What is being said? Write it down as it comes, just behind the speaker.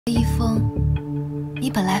一峰，你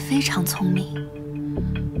本来非常聪明，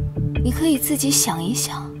你可以自己想一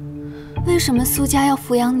想，为什么苏家要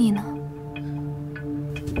抚养你呢？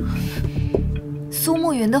苏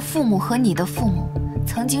慕云的父母和你的父母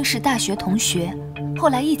曾经是大学同学，后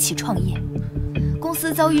来一起创业。公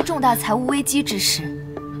司遭遇重大财务危机之时，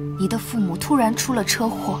你的父母突然出了车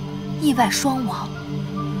祸，意外双亡，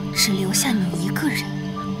只留下你一个人。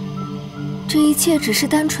这一切只是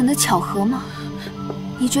单纯的巧合吗？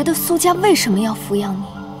你觉得苏家为什么要抚养你？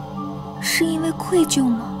是因为愧疚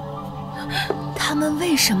吗？他们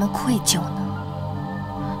为什么愧疚呢？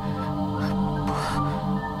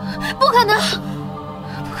不可能！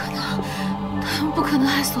不可能！他们不可能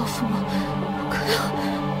害死我父母，不可能！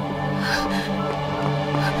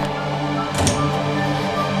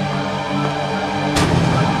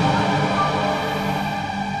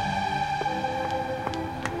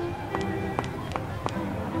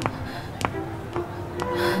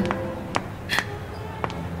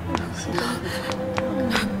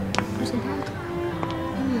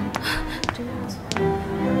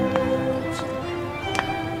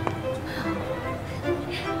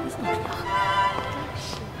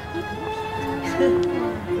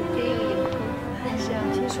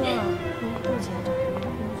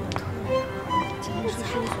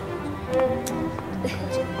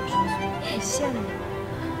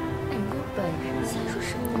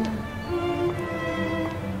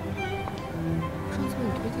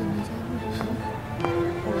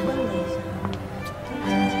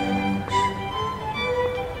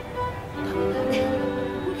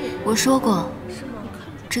我说过，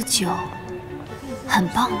这酒很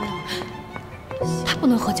棒的。他不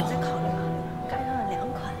能喝酒。该让了2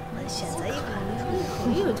款，能选择一款。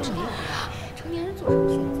也有这么一回，成年人做什么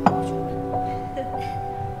选择？真的。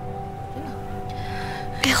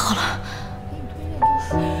别喝了。给你推荐就是。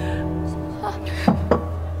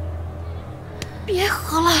别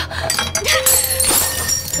喝了。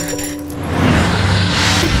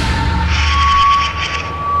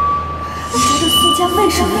你觉得苏家为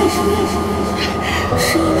什么？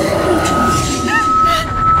是因为愧疚吗？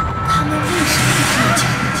他们为什么愧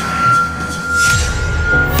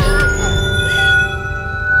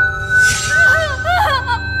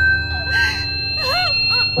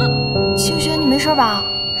疚？星轩，你没事吧？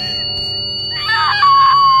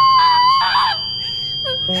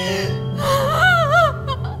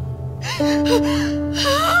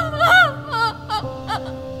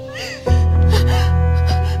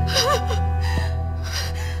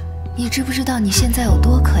你知不知道你现在有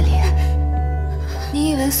多可怜？你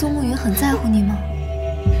以为苏慕云很在乎你吗？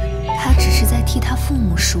他只是在替他父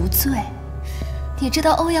母赎罪。你知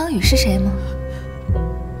道欧阳宇是谁吗？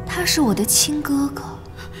他是我的亲哥哥。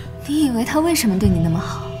你以为他为什么对你那么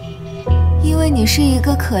好？因为你是一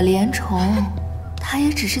个可怜虫，他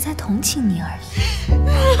也只是在同情你而已。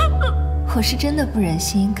我是真的不忍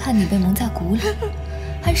心看你被蒙在鼓里，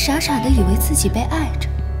还傻傻的以为自己被爱着。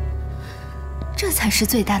这才是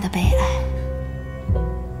最大的悲哀，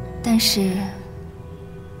但是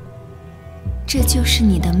这就是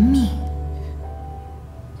你的命。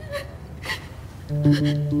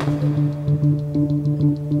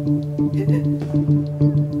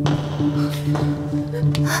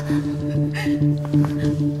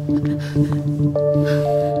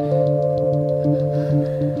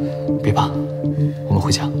别怕，我们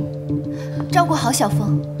回家。照顾好小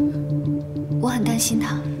凤，我很担心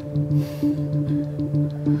她。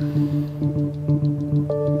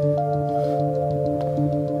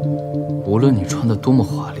无论你穿得多么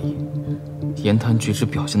华丽，言谈举止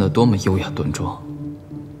表现得多么优雅端庄，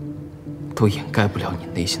都掩盖不了你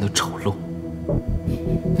内心的丑陋。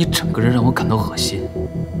你整个人让我感到恶心。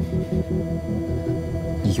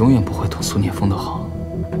你永远不会懂苏念风的好，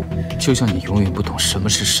就像你永远不懂什么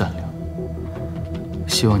是善良。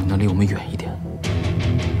希望你能离我们远一点，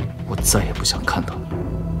我再也不想看到你。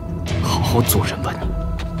好好做人吧，你。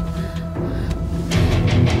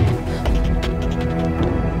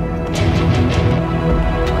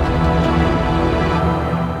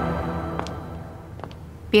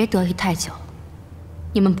别得意太久，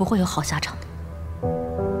你们不会有好下场的。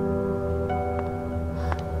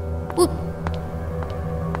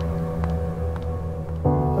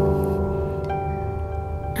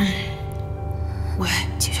喂，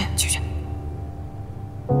继续。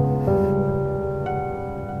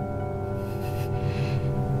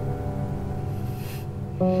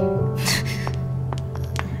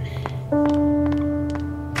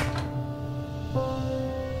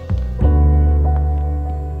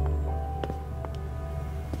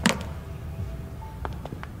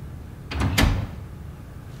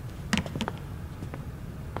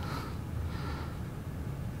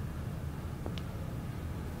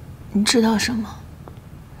你知道什么？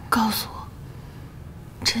告诉我，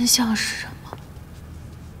真相是什么？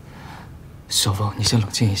小凤，你先冷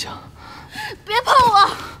静一下。别碰我！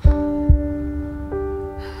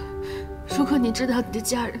如果你知道你的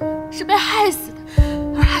家人是被害死的，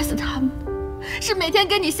而害死他们的是每天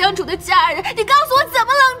跟你相处的家人，你告诉我怎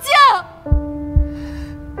么冷静？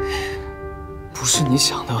不是你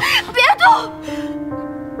想的。别动！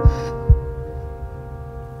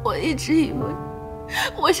我一直以为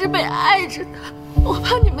我是被爱着的，我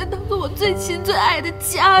把你们当做我最亲最爱的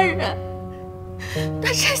家人，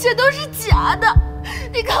但这些都是假的。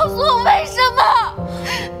你告诉我为什么？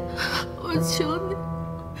我求你，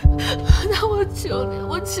那我求你，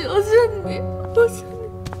我求求你，我求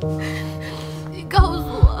你，你告诉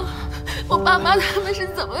我爸妈他们是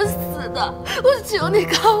怎么死的？我求你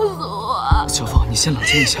告诉我。小凤，你先冷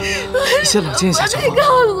静一下，你先冷静一下，小凤。你告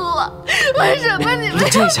诉我，为什么你们要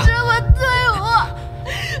这么对我？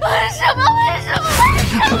为什么？为什么？为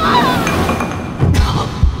什么？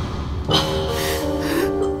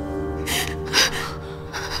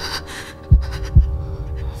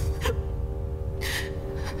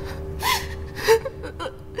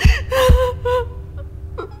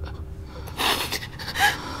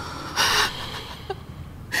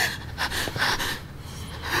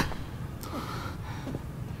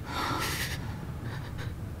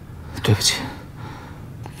对不起，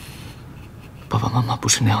爸爸妈妈不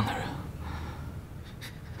是那样的人，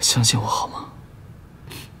相信我好吗？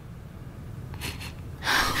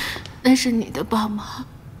那是你的爸妈，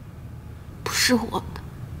不是我的，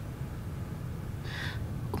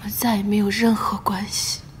我们再也没有任何关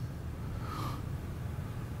系。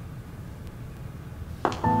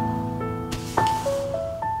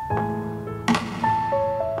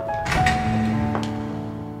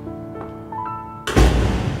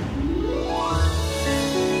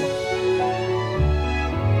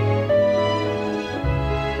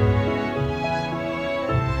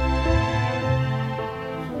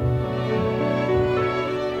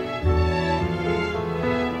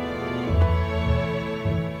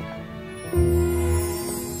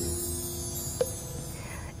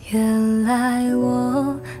原来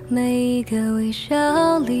我每一个微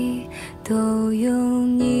笑里都有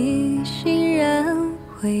你欣然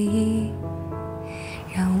回忆，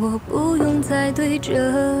让我不用再对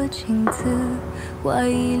着镜子怀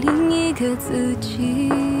疑另一个自己。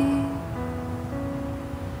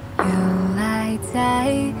原来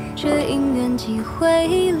在这因缘际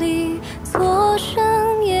会里，错身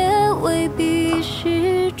也未必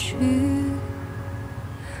失去。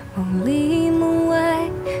梦里梦外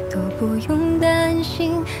都不用担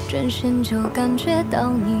心，转身就感觉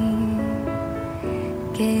到你，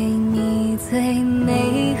给你最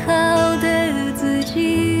美好的自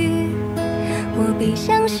己。我比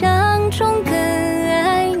想象中更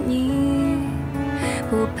爱你，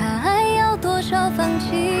不怕还要多少放弃。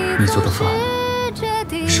你做的饭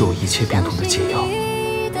是我一切病痛的解药。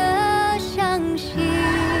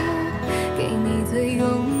给你最勇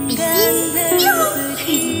敢的自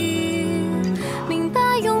己。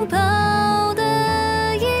拥抱的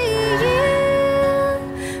意义，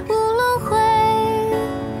无论会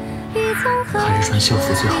一从何还是穿校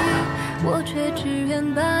服最好了。我却只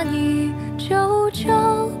愿把你久久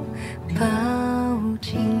抱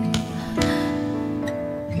紧。